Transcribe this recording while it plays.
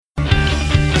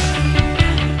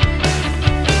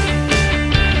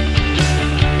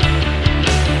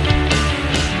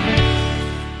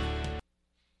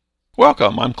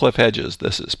Welcome, I'm Cliff Hedges.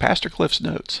 This is Pastor Cliff's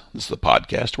Notes. This is the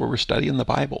podcast where we're studying the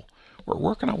Bible. We're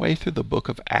working our way through the book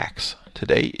of Acts.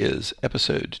 Today is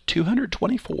episode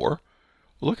 224.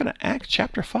 We're looking at Acts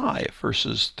chapter 5,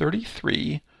 verses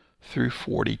 33 through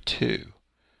 42.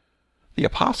 The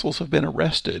apostles have been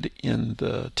arrested in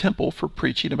the temple for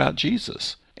preaching about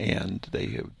Jesus, and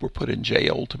they were put in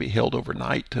jail to be held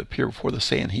overnight to appear before the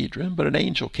Sanhedrin, but an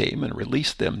angel came and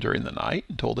released them during the night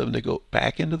and told them to go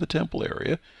back into the temple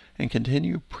area and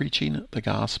continue preaching the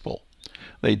gospel.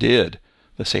 They did.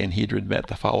 The Sanhedrin met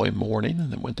the following morning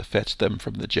and then went to fetch them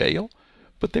from the jail,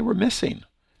 but they were missing.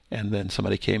 And then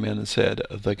somebody came in and said,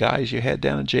 the guys you had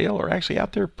down in jail are actually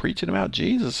out there preaching about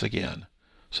Jesus again.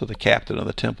 So the captain of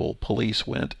the temple police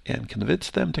went and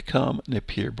convinced them to come and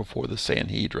appear before the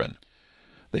Sanhedrin.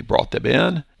 They brought them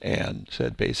in and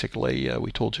said, basically,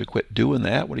 we told you to quit doing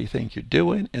that. What do you think you're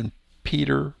doing? And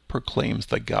Peter proclaims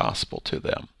the gospel to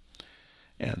them.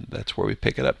 And that's where we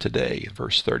pick it up today,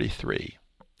 verse 33.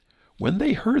 When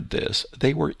they heard this,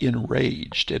 they were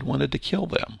enraged and wanted to kill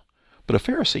them. But a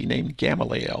Pharisee named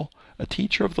Gamaliel, a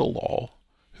teacher of the law,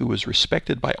 who was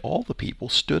respected by all the people,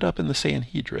 stood up in the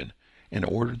Sanhedrin and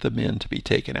ordered the men to be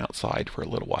taken outside for a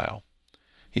little while.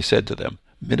 He said to them,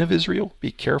 Men of Israel,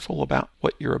 be careful about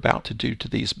what you're about to do to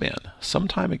these men. Some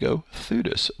time ago,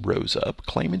 Theudas rose up,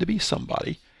 claiming to be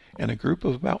somebody, and a group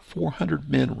of about 400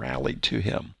 men rallied to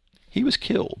him. He was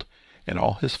killed, and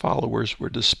all his followers were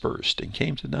dispersed and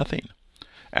came to nothing.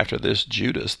 After this,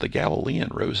 Judas the Galilean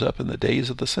rose up in the days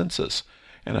of the census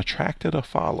and attracted a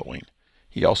following.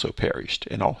 He also perished,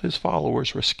 and all his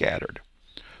followers were scattered.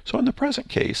 So in the present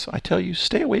case, I tell you,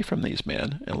 stay away from these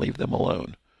men and leave them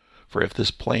alone. For if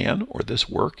this plan or this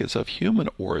work is of human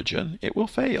origin, it will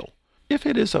fail. If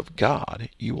it is of God,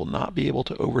 you will not be able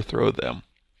to overthrow them.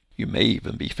 You may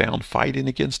even be found fighting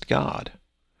against God.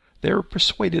 They were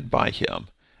persuaded by him.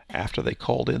 After they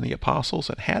called in the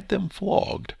apostles and had them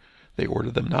flogged, they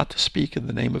ordered them not to speak in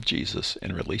the name of Jesus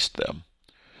and released them.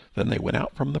 Then they went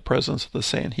out from the presence of the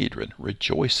Sanhedrin,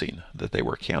 rejoicing that they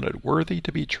were counted worthy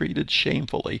to be treated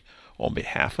shamefully on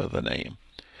behalf of the name.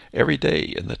 Every day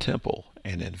in the temple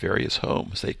and in various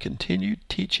homes they continued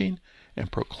teaching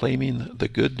and proclaiming the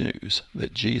good news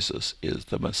that Jesus is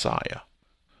the Messiah.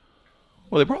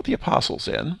 Well, they brought the apostles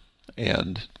in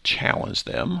and challenged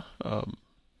them.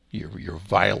 You're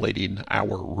violating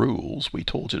our rules. We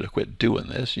told you to quit doing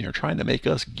this. You're trying to make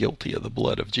us guilty of the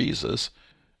blood of Jesus.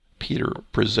 Peter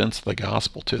presents the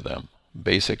gospel to them.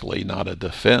 Basically not a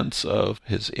defense of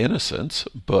his innocence,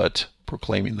 but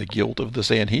proclaiming the guilt of the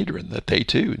Sanhedrin, that they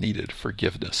too needed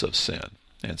forgiveness of sin.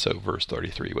 And so verse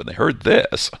 33, when they heard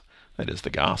this, that is the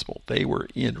gospel, they were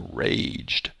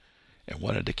enraged and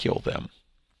wanted to kill them.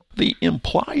 The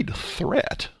implied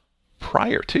threat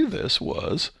prior to this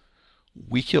was,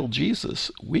 we killed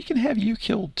Jesus, we can have you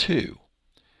killed too.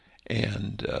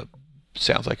 And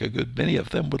sounds like a good many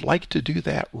of them would like to do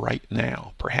that right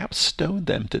now. Perhaps stone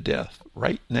them to death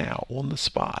right now on the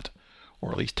spot,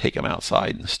 or at least take them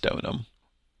outside and stone them.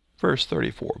 Verse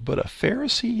 34, but a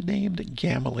Pharisee named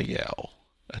Gamaliel,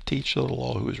 a teacher of the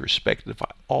law who was respected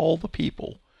by all the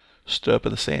people, stood up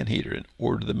in the Sanhedrin and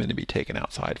ordered the men to be taken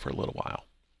outside for a little while.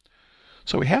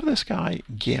 So we have this guy,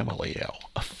 Gamaliel,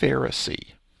 a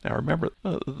Pharisee. Now remember,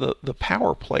 the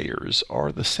power players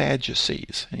are the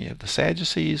Sadducees. And you have the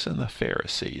Sadducees and the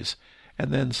Pharisees,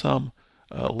 and then some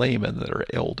laymen that are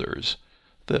elders.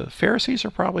 The Pharisees are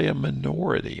probably a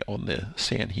minority on the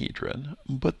Sanhedrin,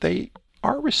 but they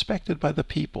are respected by the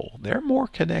people. They're more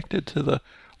connected to the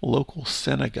local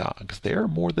synagogues. They're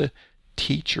more the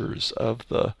teachers of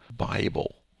the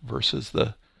Bible versus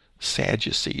the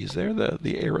Sadducees. They're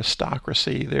the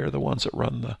aristocracy. They're the ones that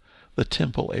run the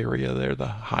temple area. They're the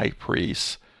high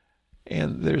priests.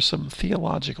 And there's some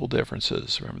theological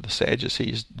differences. Remember, the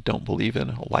Sadducees don't believe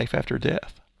in life after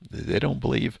death. They don't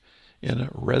believe in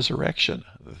resurrection.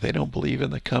 They don't believe in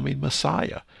the coming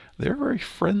Messiah. They're very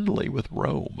friendly with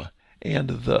Rome and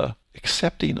the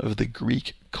accepting of the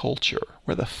Greek culture,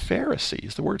 where the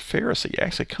Pharisees, the word Pharisee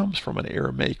actually comes from an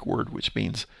Aramaic word which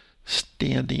means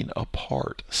standing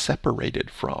apart, separated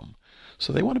from.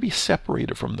 So they want to be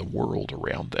separated from the world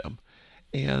around them.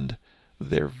 And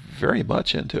they're very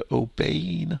much into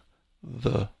obeying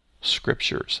the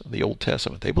scriptures, the Old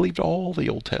Testament. They believed all the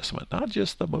Old Testament, not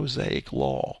just the Mosaic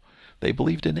law. They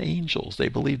believed in angels. They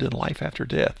believed in life after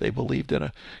death. They believed in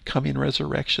a coming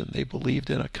resurrection. They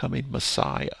believed in a coming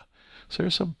Messiah. So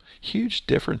there's some huge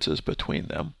differences between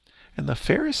them. And the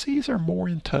Pharisees are more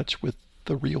in touch with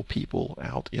the real people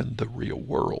out in the real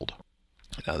world.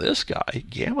 Now this guy,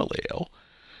 Gamaliel,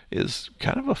 is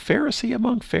kind of a Pharisee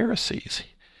among Pharisees.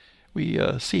 We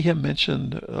see him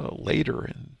mentioned later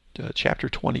in chapter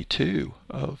 22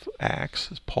 of Acts,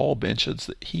 Paul mentions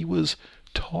that he was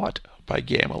taught by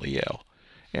Gamaliel.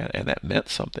 And that meant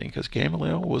something because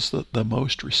Gamaliel was the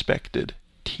most respected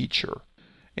teacher.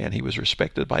 And he was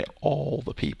respected by all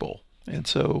the people. And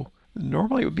so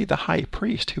normally it would be the high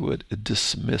priest who would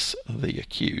dismiss the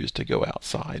accused to go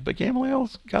outside. But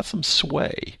Gamaliel's got some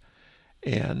sway.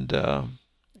 And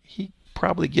he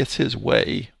probably gets his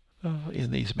way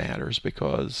in these matters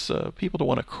because people don't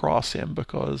want to cross him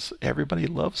because everybody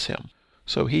loves him.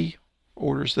 So he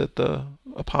orders that the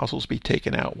apostles be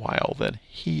taken out while then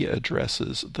he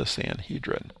addresses the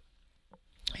Sanhedrin.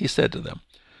 He said to them,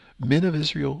 "Men of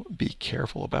Israel, be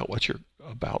careful about what you're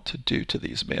about to do to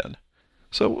these men."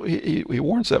 So he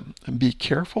warns them, be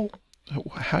careful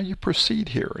how you proceed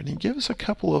here. And he gives a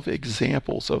couple of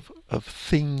examples of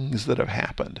things that have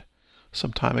happened.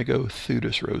 Some time ago,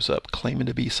 Theudas rose up claiming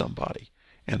to be somebody,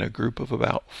 and a group of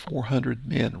about 400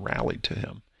 men rallied to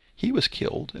him. He was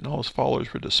killed, and all his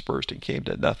followers were dispersed and came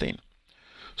to nothing.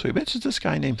 So he mentions this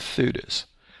guy named Theudas.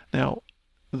 Now,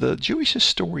 the Jewish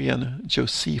historian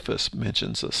Josephus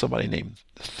mentions somebody named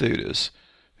Theudas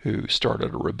who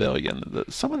started a rebellion.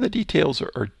 Some of the details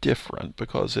are different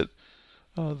because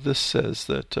this says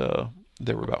that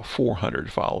there were about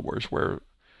 400 followers, where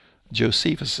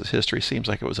Josephus' history seems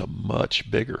like it was a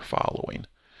much bigger following.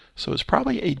 So it's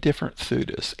probably a different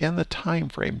Theudas, and the time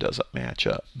frame doesn't match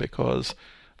up because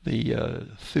the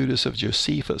Theudas of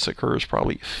Josephus occurs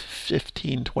probably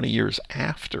 15, 20 years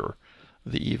after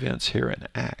the events here in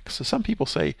Acts. So some people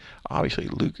say, obviously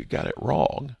Luke got it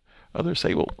wrong. Others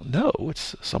say, well, no,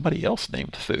 it's somebody else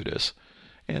named Theudas.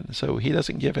 And so he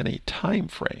doesn't give any time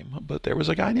frame, but there was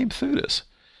a guy named Theudas.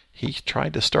 He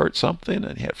tried to start something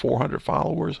and he had 400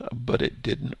 followers, but it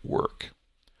didn't work.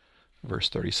 Verse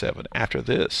 37, after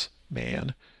this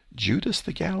man, Judas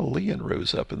the Galilean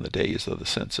rose up in the days of the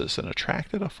census and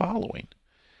attracted a following.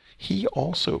 He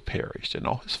also perished, and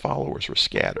all his followers were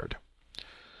scattered.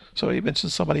 So he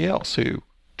mentions somebody else who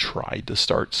tried to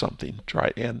start something.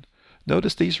 And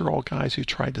notice these are all guys who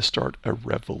tried to start a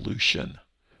revolution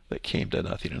that came to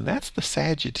nothing. And that's the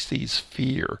Sadducees'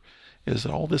 fear, is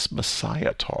that all this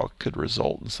Messiah talk could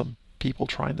result in some people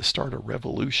trying to start a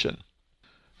revolution.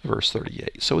 Verse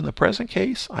 38, so in the present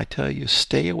case, I tell you,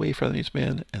 stay away from these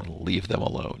men and leave them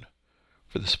alone.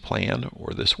 For this plan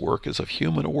or this work is of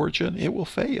human origin, it will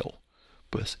fail.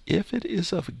 But if it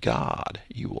is of God,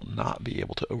 you will not be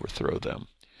able to overthrow them.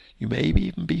 You may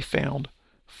even be found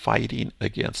fighting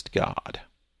against God.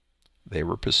 They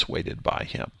were persuaded by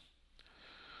him.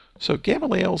 So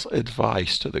Gamaliel's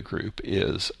advice to the group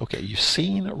is, okay, you've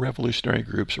seen revolutionary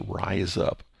groups rise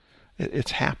up.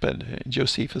 It's happened.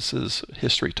 Josephus's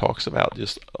history talks about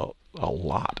just a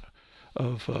lot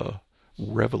of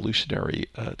revolutionary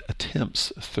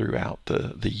attempts throughout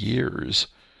the years,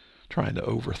 trying to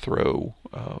overthrow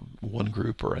one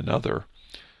group or another.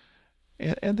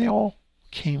 And they all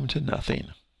came to nothing.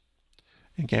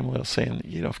 And Gamaliel's saying,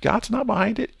 if God's not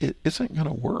behind it, it isn't going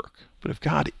to work. But if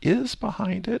God is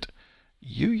behind it,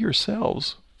 you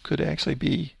yourselves could actually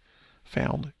be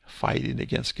found fighting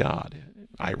against God.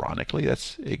 Ironically,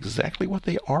 that's exactly what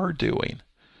they are doing.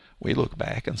 We look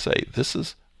back and say, this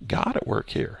is God at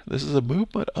work here. This is a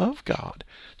movement of God.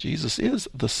 Jesus is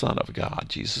the Son of God.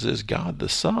 Jesus is God the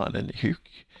Son. And here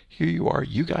you are.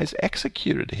 You guys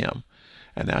executed him.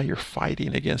 And now you're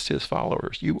fighting against his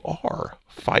followers. You are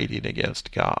fighting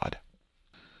against God.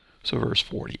 So verse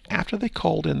 40, after they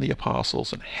called in the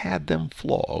apostles and had them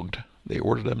flogged, they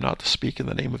ordered them not to speak in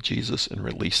the name of Jesus and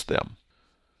released them.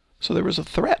 So there was a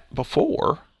threat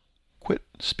before, quit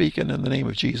speaking in the name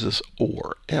of Jesus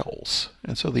or else.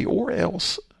 And so the or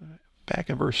else,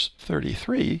 back in verse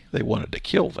 33, they wanted to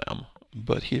kill them.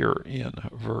 But here in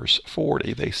verse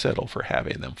 40, they settle for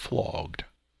having them flogged.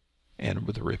 And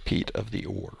with a repeat of the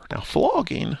order. Now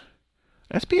flogging,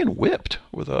 that's being whipped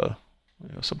with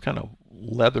some kind of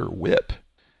leather whip.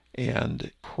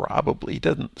 And probably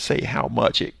doesn't say how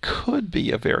much. It could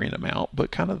be a varying amount, but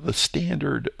kind of the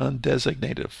standard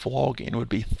undesignated flogging would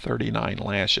be 39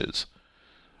 lashes,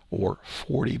 or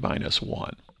 40 minus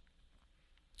 1.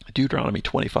 Deuteronomy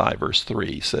 25 verse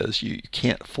 3 says you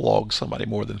can't flog somebody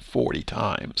more than 40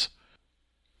 times.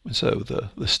 And so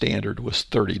the standard was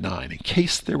 39. In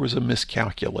case there was a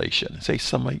miscalculation, say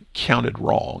somebody counted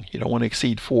wrong, you don't want to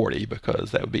exceed 40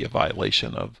 because that would be a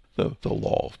violation of the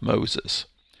law of Moses.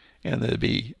 And there'd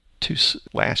be 2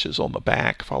 lashes on the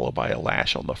back followed by a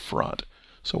lash on the front.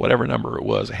 So whatever number it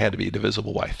was, it had to be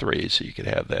divisible by 3 so you could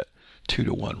have that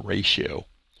 2-to-1 ratio.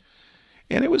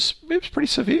 And it was pretty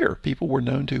severe. People were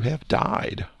known to have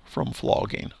died from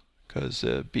flogging because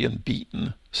being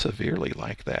beaten severely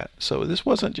like that. So this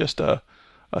wasn't just a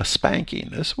a spanking.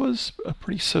 This was a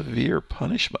pretty severe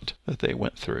punishment that they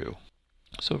went through.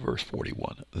 So verse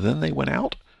 41, then they went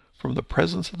out from the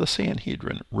presence of the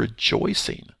Sanhedrin,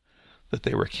 rejoicing that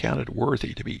they were counted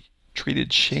worthy to be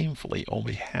treated shamefully on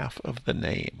behalf of the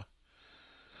name.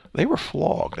 They were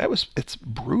flogged. It's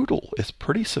brutal. It's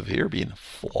pretty severe being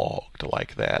flogged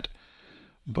like that.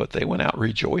 But they went out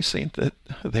rejoicing that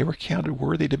they were counted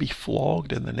worthy to be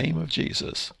flogged in the name of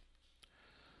Jesus.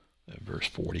 Verse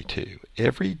 42,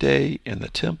 every day in the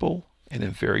temple and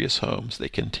in various homes they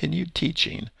continued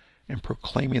teaching and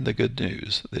proclaiming the good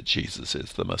news that Jesus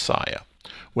is the Messiah.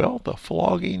 Well, the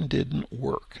flogging didn't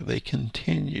work. They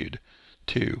continued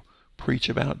to preach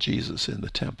about Jesus in the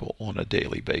temple on a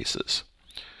daily basis.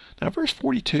 Now, verse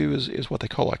 42 is what they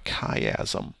call a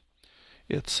chiasm.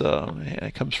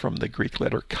 It comes from the Greek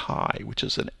letter chi, which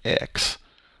is an X,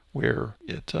 where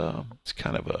it's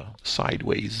kind of a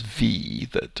sideways V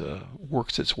that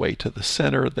works its way to the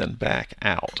center, then back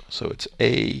out. So it's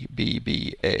A, B,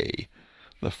 B, A.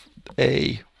 The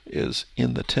A is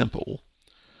in the temple,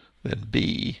 then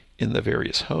B in the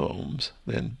various homes,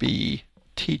 then B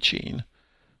teaching,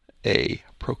 A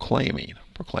proclaiming.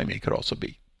 Proclaiming could also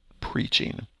be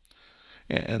preaching.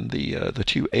 And the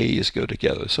two A's go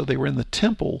together. So they were in the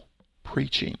temple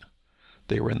preaching.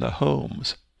 They were in the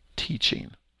homes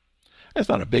teaching. That's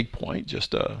not a big point,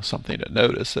 just something to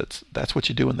notice. That's what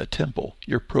you do in the temple.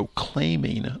 You're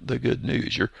proclaiming the good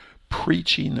news. You're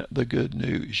preaching the good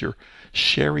news. You're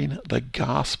sharing the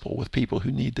gospel with people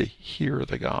who need to hear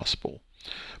the gospel.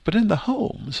 But in the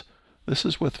homes, this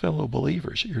is with fellow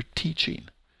believers. You're teaching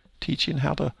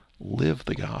how to live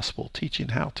the gospel, teaching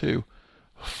how to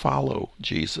follow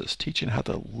Jesus, teaching how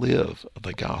to live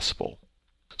the gospel.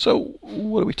 So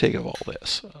what do we take of all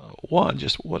this? One,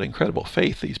 just what incredible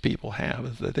faith these people have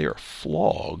is that they are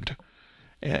flogged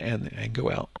and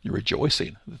go out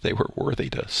rejoicing that they were worthy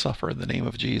to suffer in the name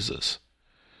of Jesus.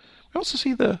 We also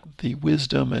see the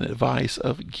wisdom and advice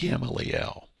of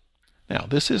Gamaliel. Now,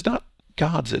 this is not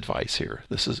God's advice here.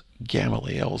 This is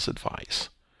Gamaliel's advice.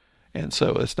 And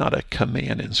so it's not a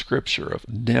command in Scripture of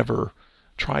never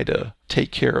try to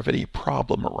take care of any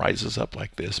problem that rises up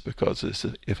like this, because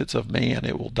if it's of man,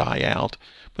 it will die out.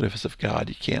 But if it's of God,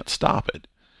 you can't stop it.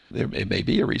 It may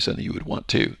be a reason you would want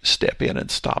to step in and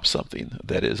stop something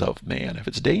that is of man if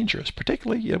it's dangerous.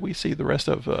 Particularly, we see the rest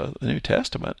of the New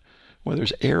Testament where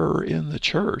there's error in the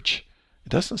church. It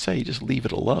doesn't say just leave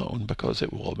it alone because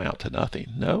it will amount to nothing.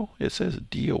 No, it says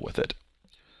deal with it.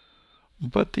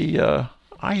 But the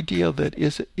idea that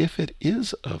if it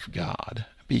is of God,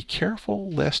 be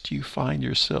careful lest you find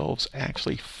yourselves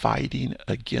actually fighting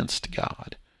against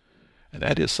God. And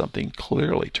that is something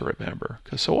clearly to remember,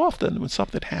 because so often when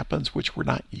something happens which we're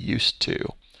not used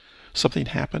to, something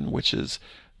happens which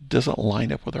doesn't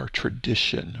line up with our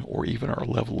tradition or even our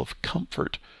level of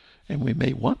comfort, and we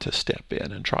may want to step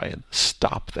in and try and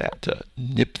stop that, to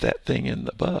nip that thing in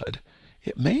the bud,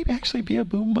 it may actually be a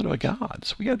movement of God.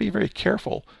 So we got to be very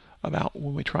careful about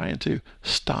when we're trying to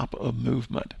stop a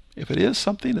movement. If it is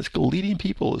something that's leading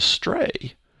people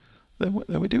astray, then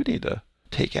we do need to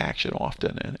take action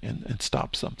often and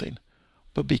stop something.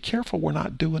 But be careful we're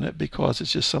not doing it because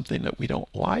it's just something that we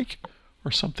don't like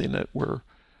or something that we're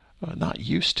not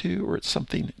used to, or it's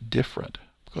something different,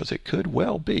 because it could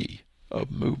well be a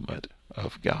movement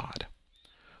of God.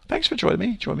 Thanks for joining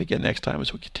me. Join me again next time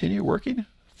as we continue working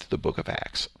through the book of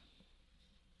Acts.